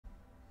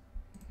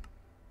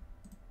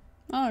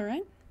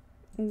Alright,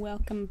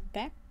 welcome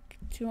back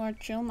to our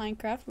chill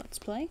Minecraft Let's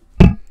Play.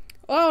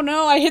 Oh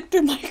no, I hit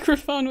the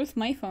microphone with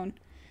my phone.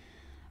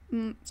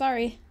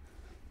 Sorry.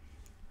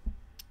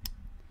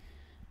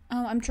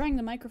 I'm trying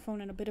the microphone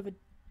in a bit of a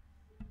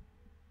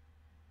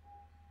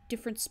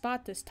different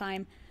spot this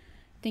time,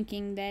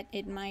 thinking that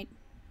it might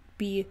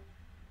be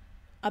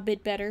a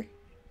bit better.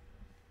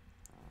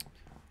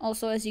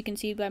 Also, as you can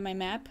see by my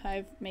map,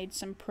 I've made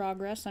some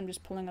progress. I'm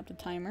just pulling up the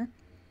timer.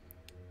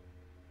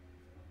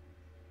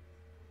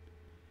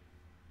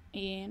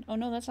 And, oh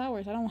no, that's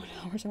hours. I don't want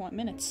hours, I want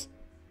minutes.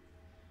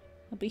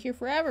 I'll be here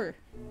forever.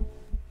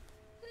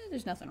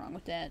 There's nothing wrong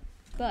with that,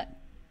 but...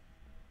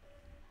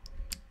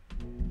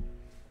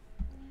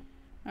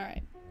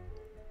 Alright.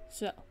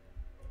 So.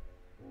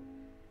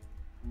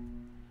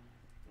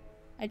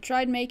 I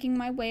tried making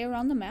my way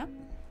around the map,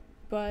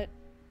 but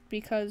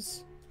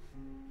because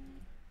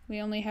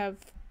we only have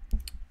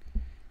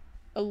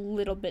a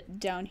little bit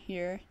down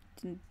here,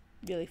 didn't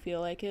really feel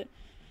like it.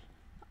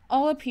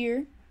 All up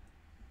here,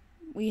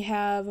 we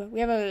have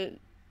a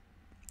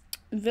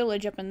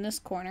village up in this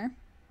corner.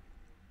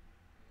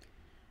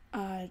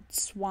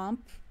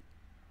 Swamp.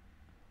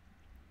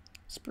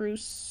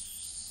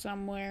 Spruce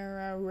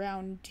somewhere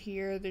around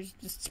here. There's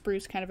just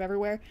spruce kind of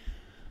everywhere.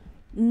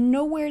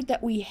 Nowhere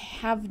that we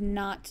have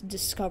not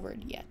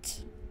discovered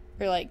yet.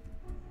 Or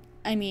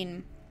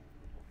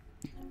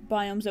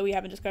biomes that we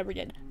haven't discovered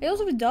yet. I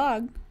also have a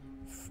dog.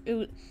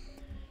 It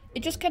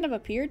just kind of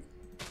appeared.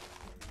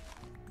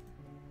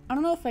 I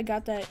don't know if I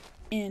got that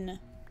in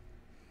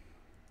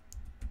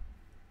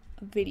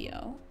a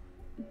video.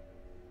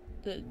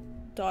 The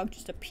dog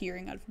just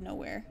appearing out of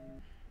nowhere.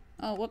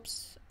 Oh,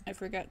 whoops. I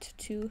forgot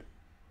to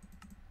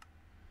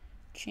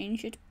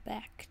change it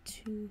back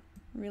to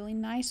really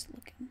nice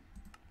looking.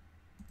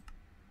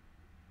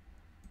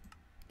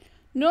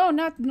 No,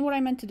 not what I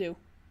meant to do.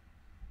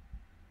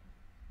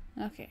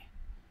 Okay.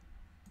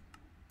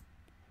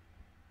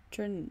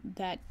 Turn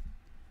that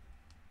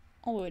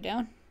all the way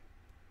down.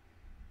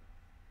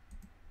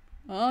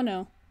 Oh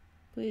no.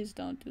 Please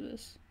don't do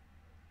this.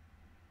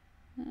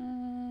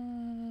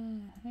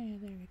 Hey,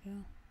 there we go.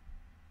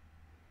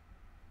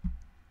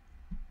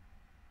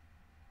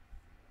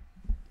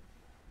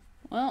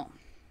 Well,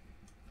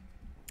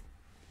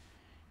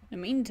 in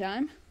the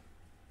meantime,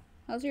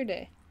 how's your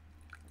day?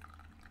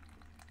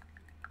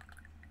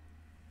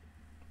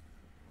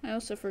 I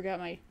also forgot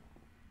my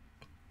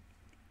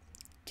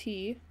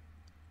tea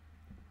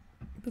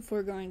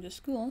before going to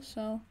school,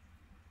 so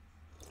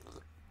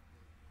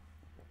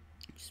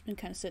just been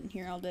kind of sitting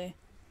here all day.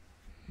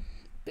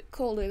 Bit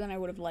colder than I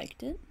would have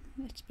liked it.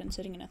 It's been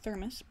sitting in a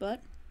thermos,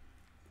 but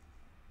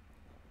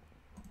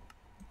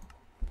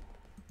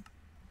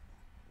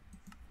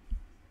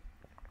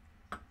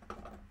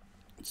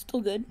it's still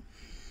good.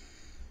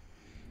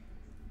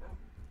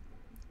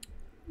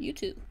 You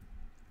too.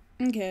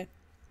 Okay.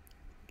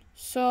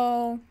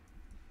 So,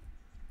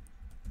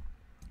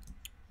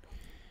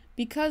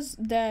 because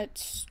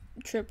that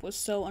trip was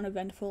so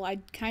uneventful, I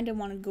kind of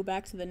want to go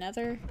back to the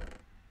Nether.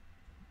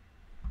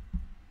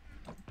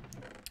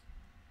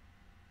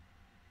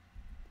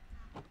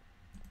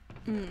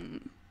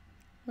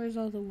 Where's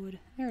all the wood?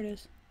 There it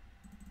is.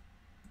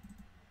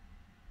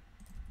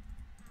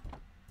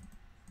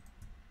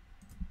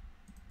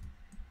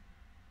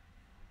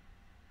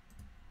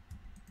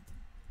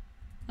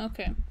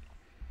 Okay.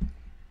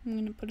 I'm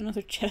gonna put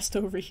another chest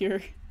over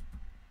here.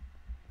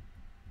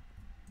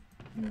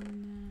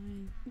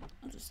 And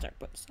I'll just start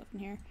putting stuff in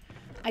here.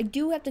 I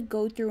do have to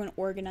go through and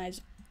organize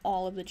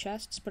all of the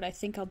chests, but I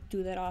think I'll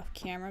do that off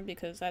camera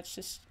because that's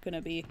just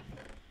gonna be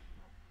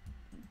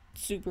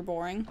super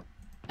boring.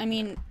 I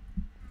mean,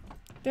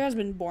 there has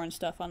been boring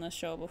stuff on this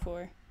show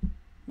before.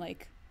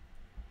 Like,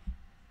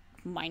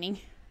 mining.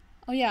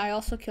 Oh yeah, I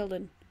also killed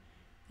an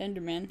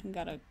Enderman and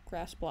got a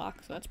grass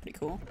block, so that's pretty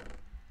cool.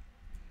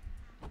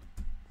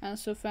 I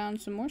also found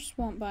some more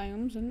swamp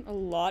biomes and a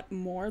lot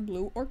more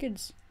blue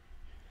orchids.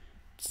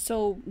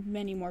 So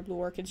many more blue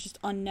orchids, just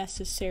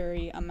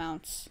unnecessary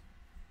amounts.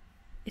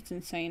 It's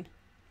insane.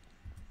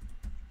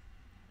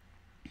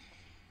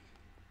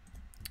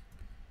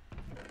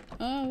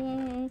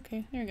 Oh,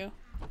 okay, there we go.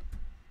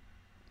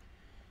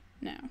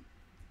 Now,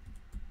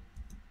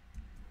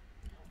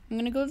 I'm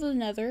gonna go to the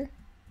Nether.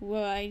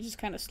 Well, I just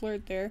kind of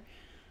slurred there.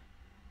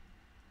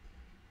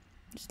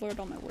 Slurred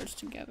all my words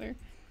together.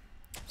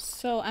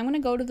 So I'm gonna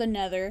go to the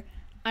Nether.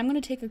 I'm gonna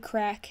take a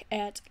crack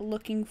at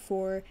looking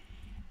for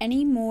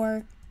any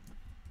more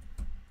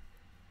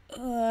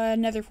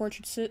Nether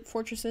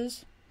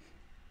fortresses.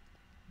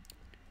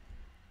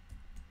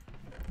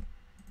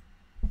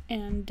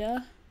 And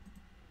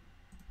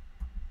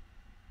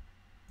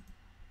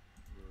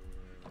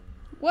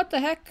what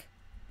the heck?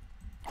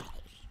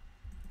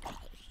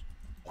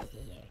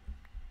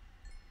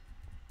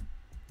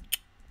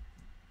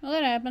 Well,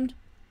 that happened.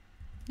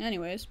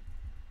 Anyways.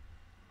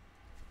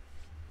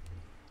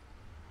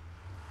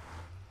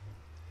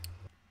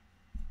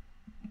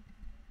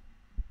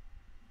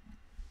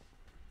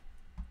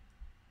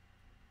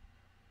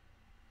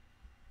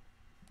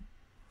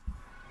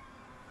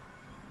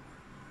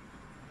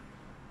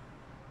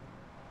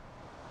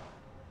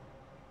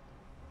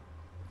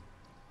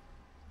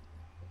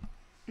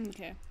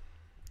 Okay.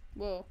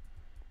 Whoa.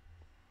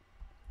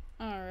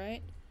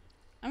 Alright.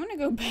 I'm gonna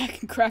go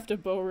back and craft a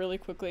bow really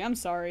quickly. I'm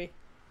sorry.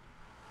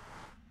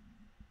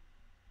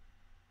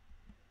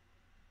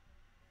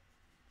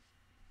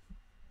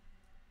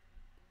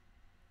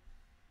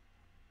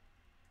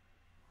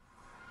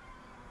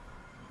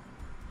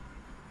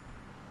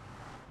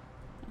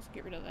 Let's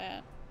get rid of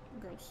that.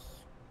 Gross.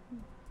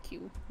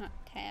 Q, not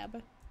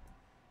tab.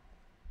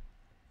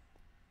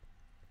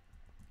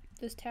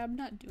 Does tab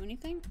not do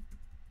anything?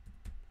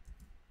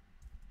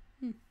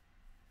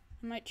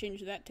 I might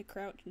change that to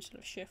crouch instead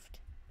of shift.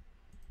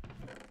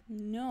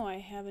 No, I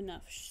have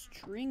enough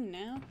string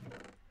now.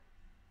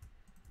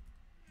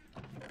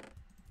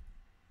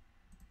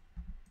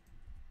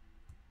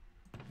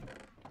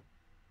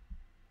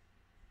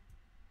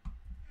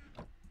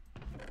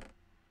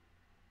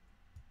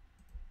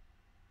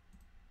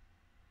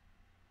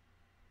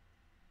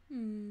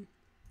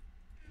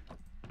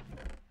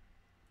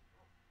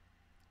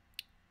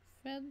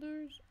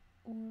 Feathers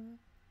or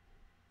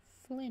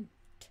flint?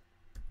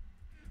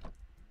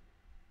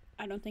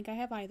 I don't think I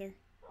have either.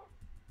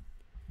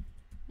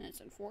 That's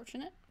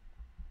unfortunate.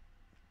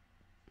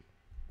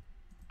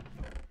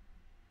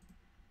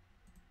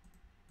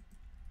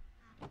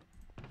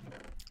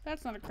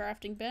 That's not a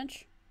crafting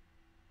bench.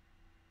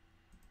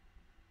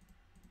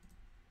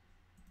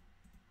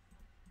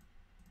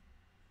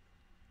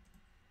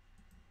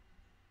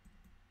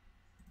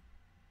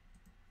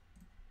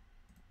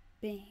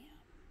 Bam.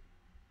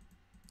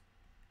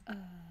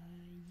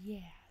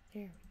 Yeah,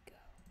 there we go.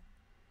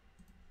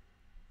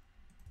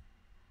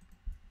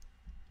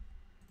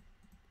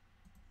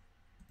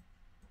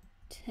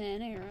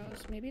 Ten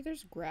arrows. Maybe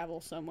there's gravel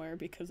somewhere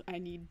because I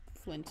need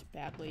flint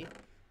badly.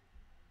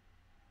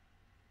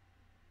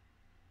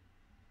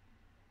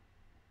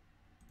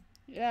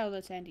 Yeah,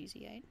 that's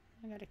andesite.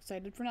 I got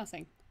excited for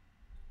nothing.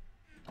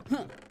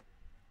 Huh.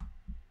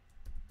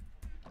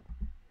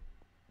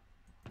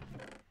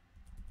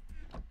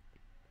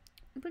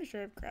 I'm pretty sure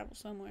I have gravel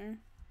somewhere.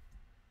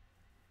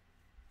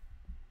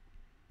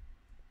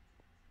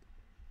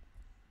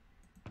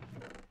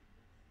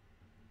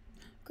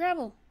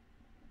 Gravel!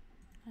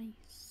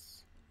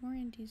 Nice. More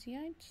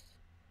andesite.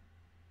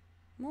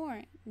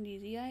 More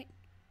andesite.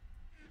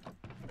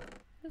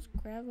 Does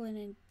gravel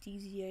and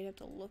andesite have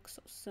to look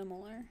so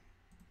similar?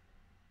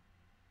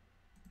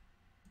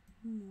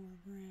 More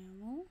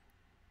gravel.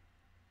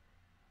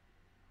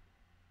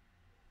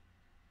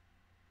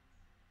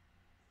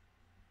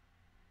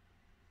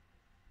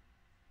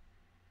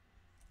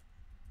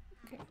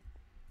 Okay.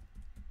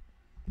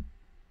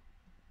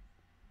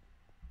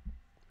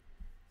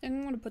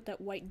 I'm going to put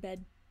that white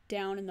bed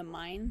down in the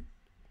mine.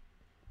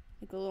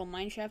 Like the little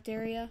mine shaft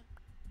area.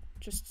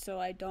 Just so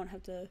I don't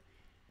have to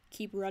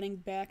keep running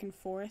back and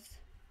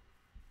forth.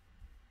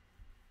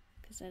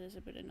 Because that is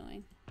a bit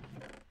annoying.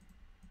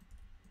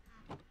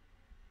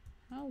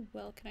 How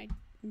well can I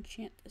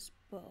enchant this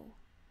bow?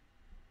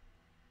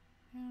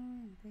 Power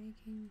and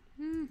breaking.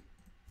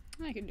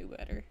 I can do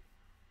better.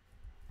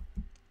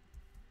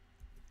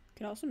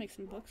 Could also make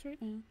some books right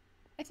now.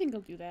 I think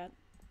I'll do that.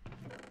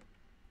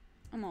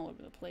 I'm all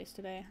over the place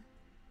today.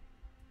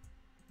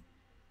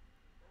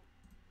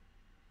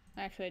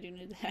 Actually, I do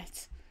need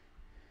that.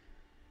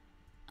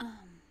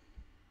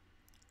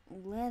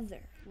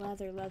 Leather.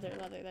 Leather, leather,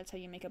 leather. That's how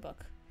you make a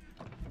book.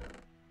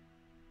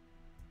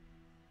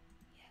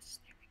 Yes,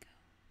 there we go.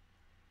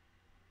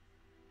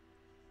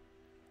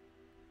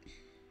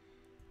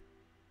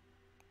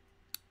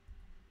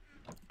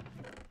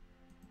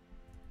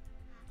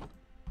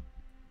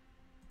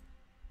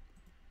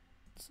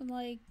 So,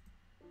 like,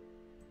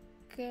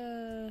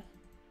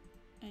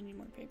 I need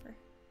more paper.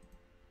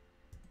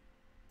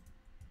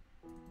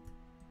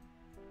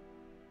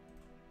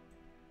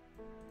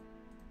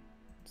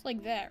 It's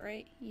like that,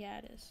 right? Yeah,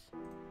 it is.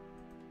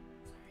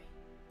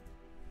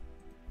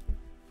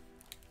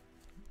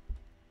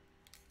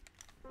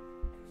 Sorry.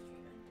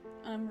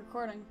 I'm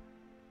recording.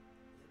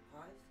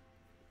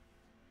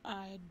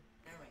 Alright.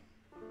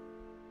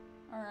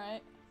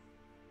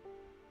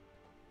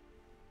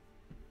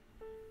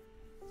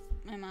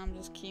 My mom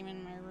just came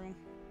in my room.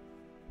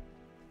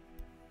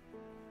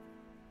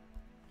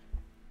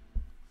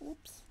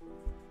 Oops.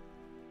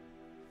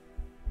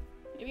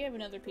 Maybe I have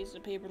another piece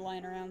of paper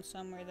lying around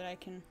somewhere that I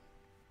can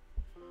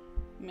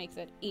make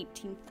that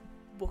 18th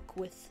book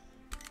with.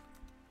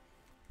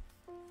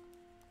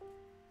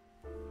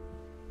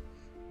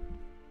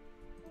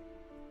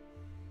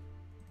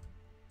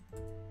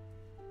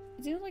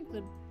 It seems like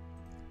the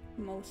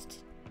most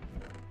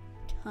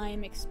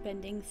time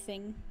expending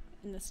thing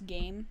in this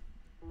game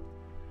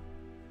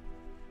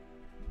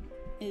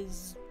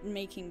is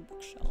making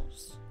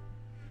bookshelves.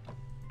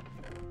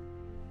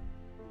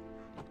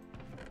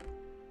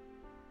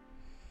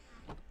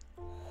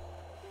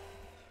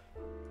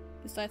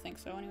 At least I think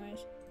so, anyways.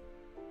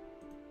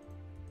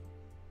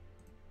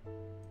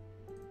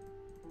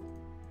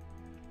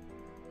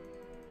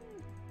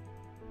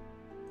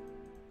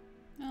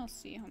 I'll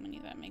see how many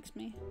that makes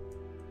me.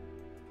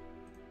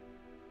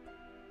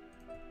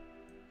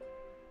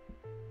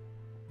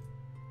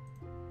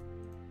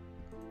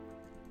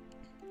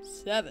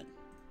 7.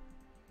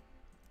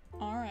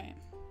 Alright.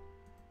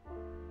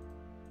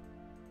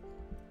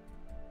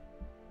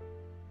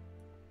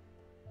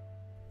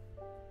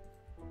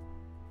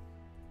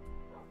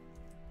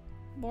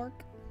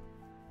 Bork.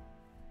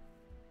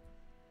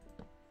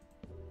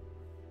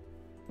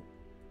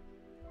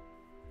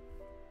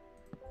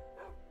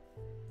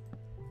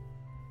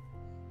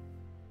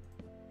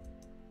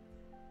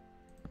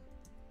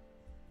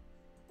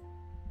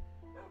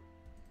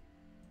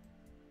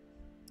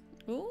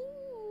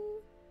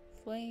 Ooh,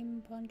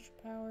 flame punch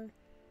power.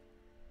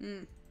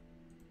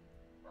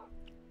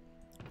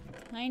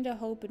 Kinda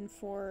hoping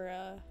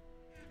for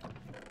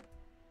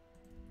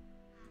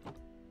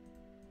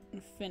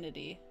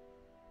infinity,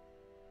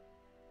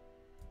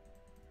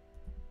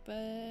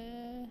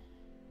 but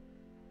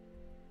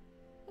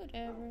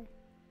whatever.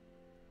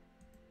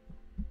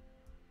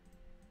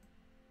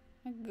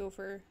 I could go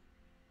for.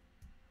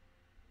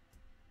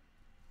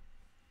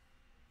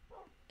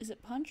 Is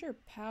it punch or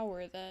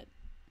power that?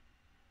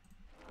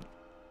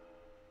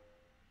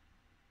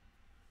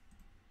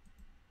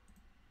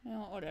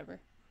 No, whatever.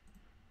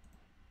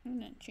 I'm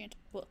gonna enchant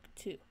a book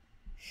too.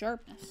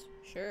 Sharpness,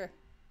 sure.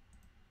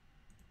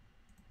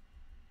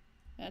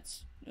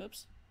 That's,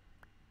 oops.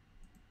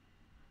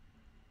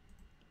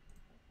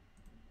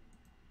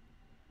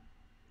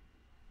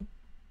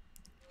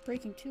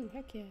 Breaking 2,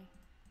 heck yeah.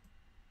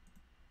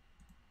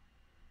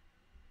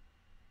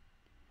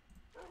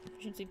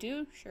 Efficiency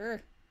 2,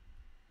 sure.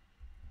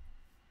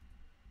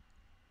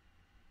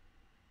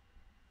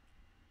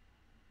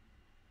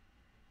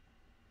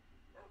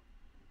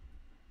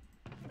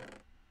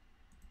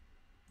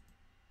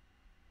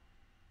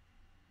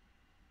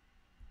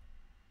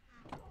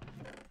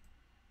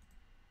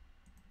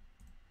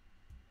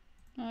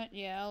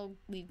 Yeah, I'll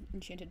leave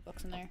enchanted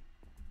books in there.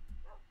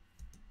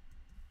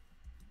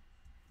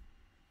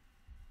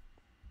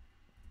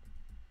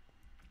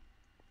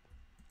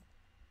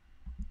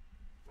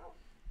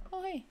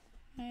 Oh hey,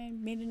 I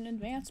made an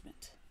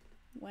advancement.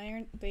 Why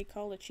aren't they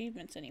called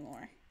achievements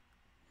anymore?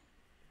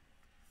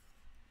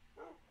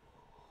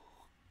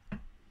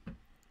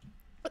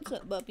 What's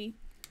up, puppy?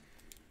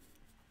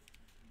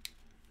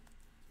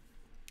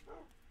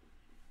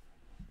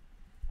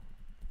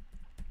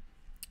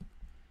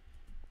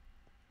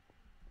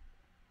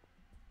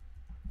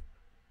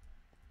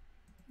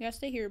 You gotta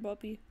stay here,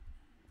 puppy.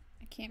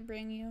 I can't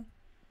bring you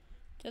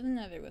to the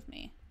nether with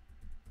me.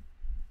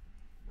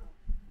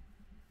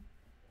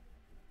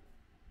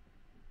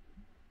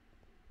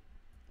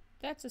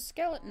 That's a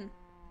skeleton.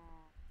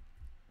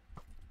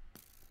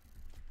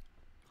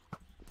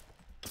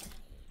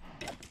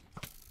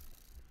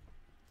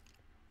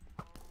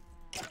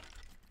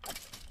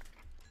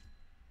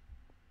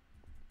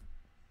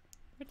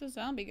 Where'd the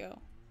zombie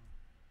go?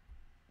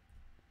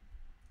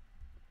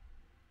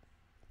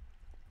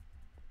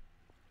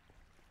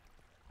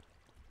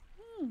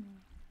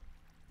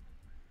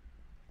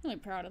 Really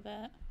proud of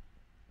that.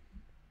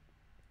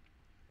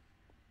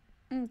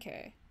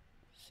 Okay,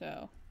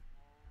 so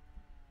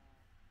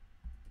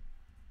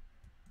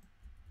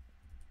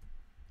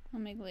I'll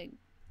make like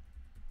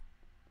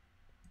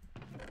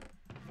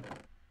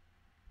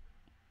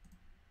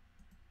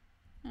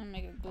I'll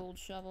make a gold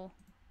shovel.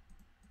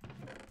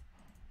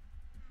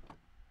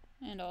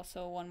 And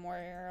also 1 more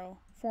arrow.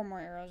 4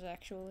 more arrows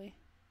actually.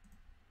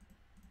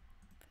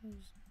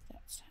 Because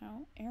that's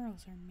how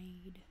arrows are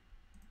made.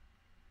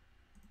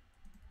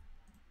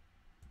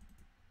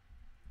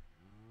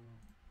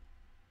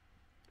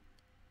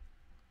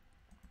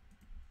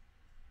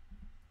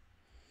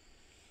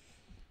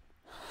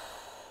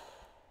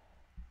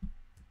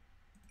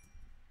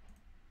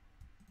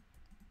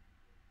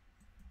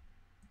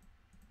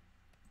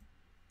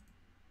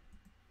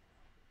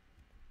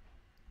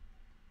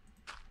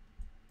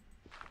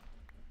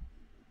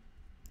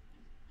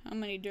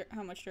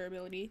 How much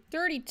durability?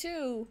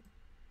 32!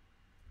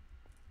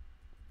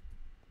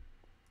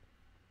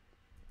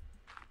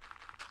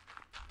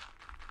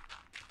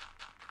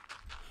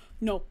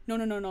 No, no,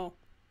 no, no, no.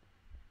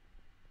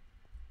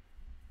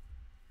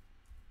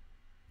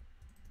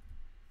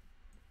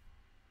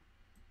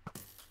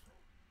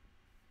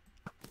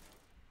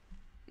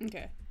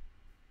 Okay.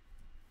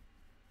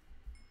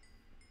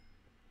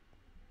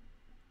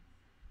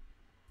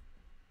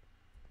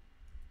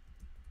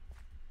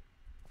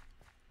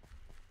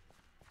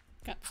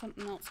 Got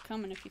something else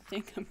coming if you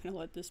think I'm gonna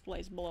let this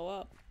place blow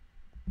up.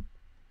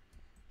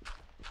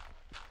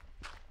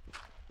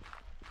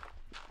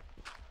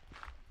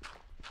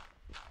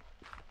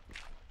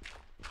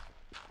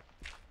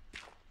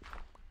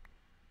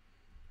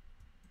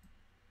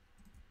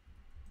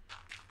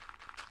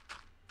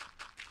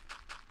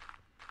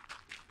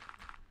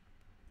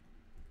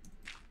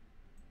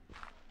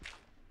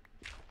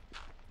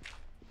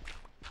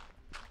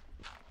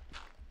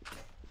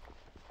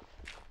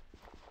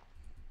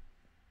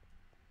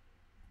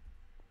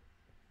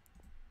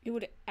 It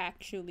would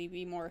actually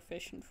be more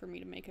efficient for me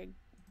to make a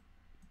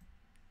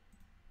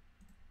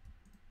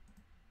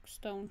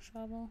stone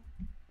shovel.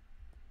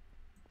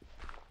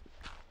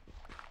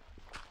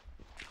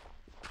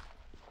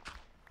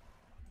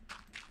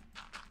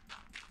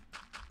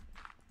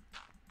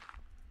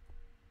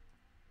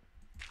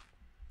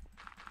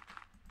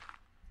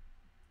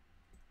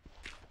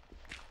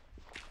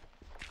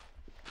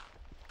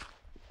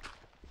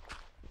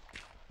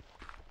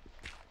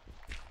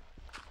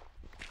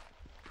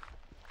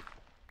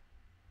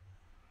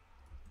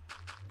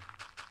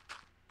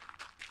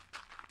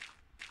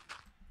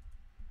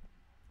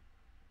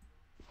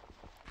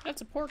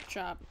 That's a pork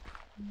chop.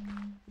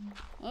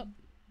 Oh.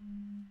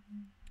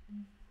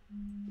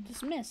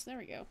 Dismiss. There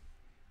we go.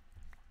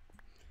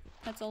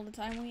 That's all the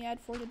time we had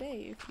for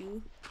today. If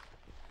you...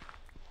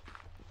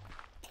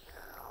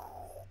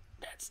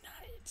 That's not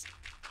it.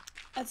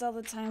 That's all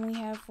the time we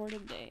have for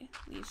today.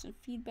 Leave some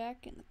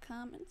feedback in the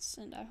comments,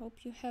 and I hope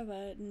you have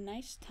a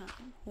nice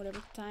time,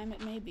 whatever time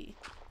it may be.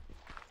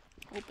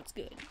 Hope it's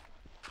good.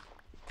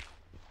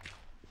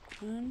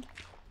 And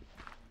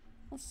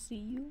I'll see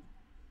you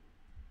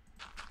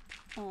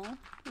all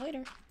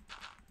later.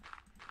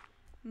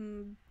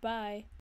 Bye.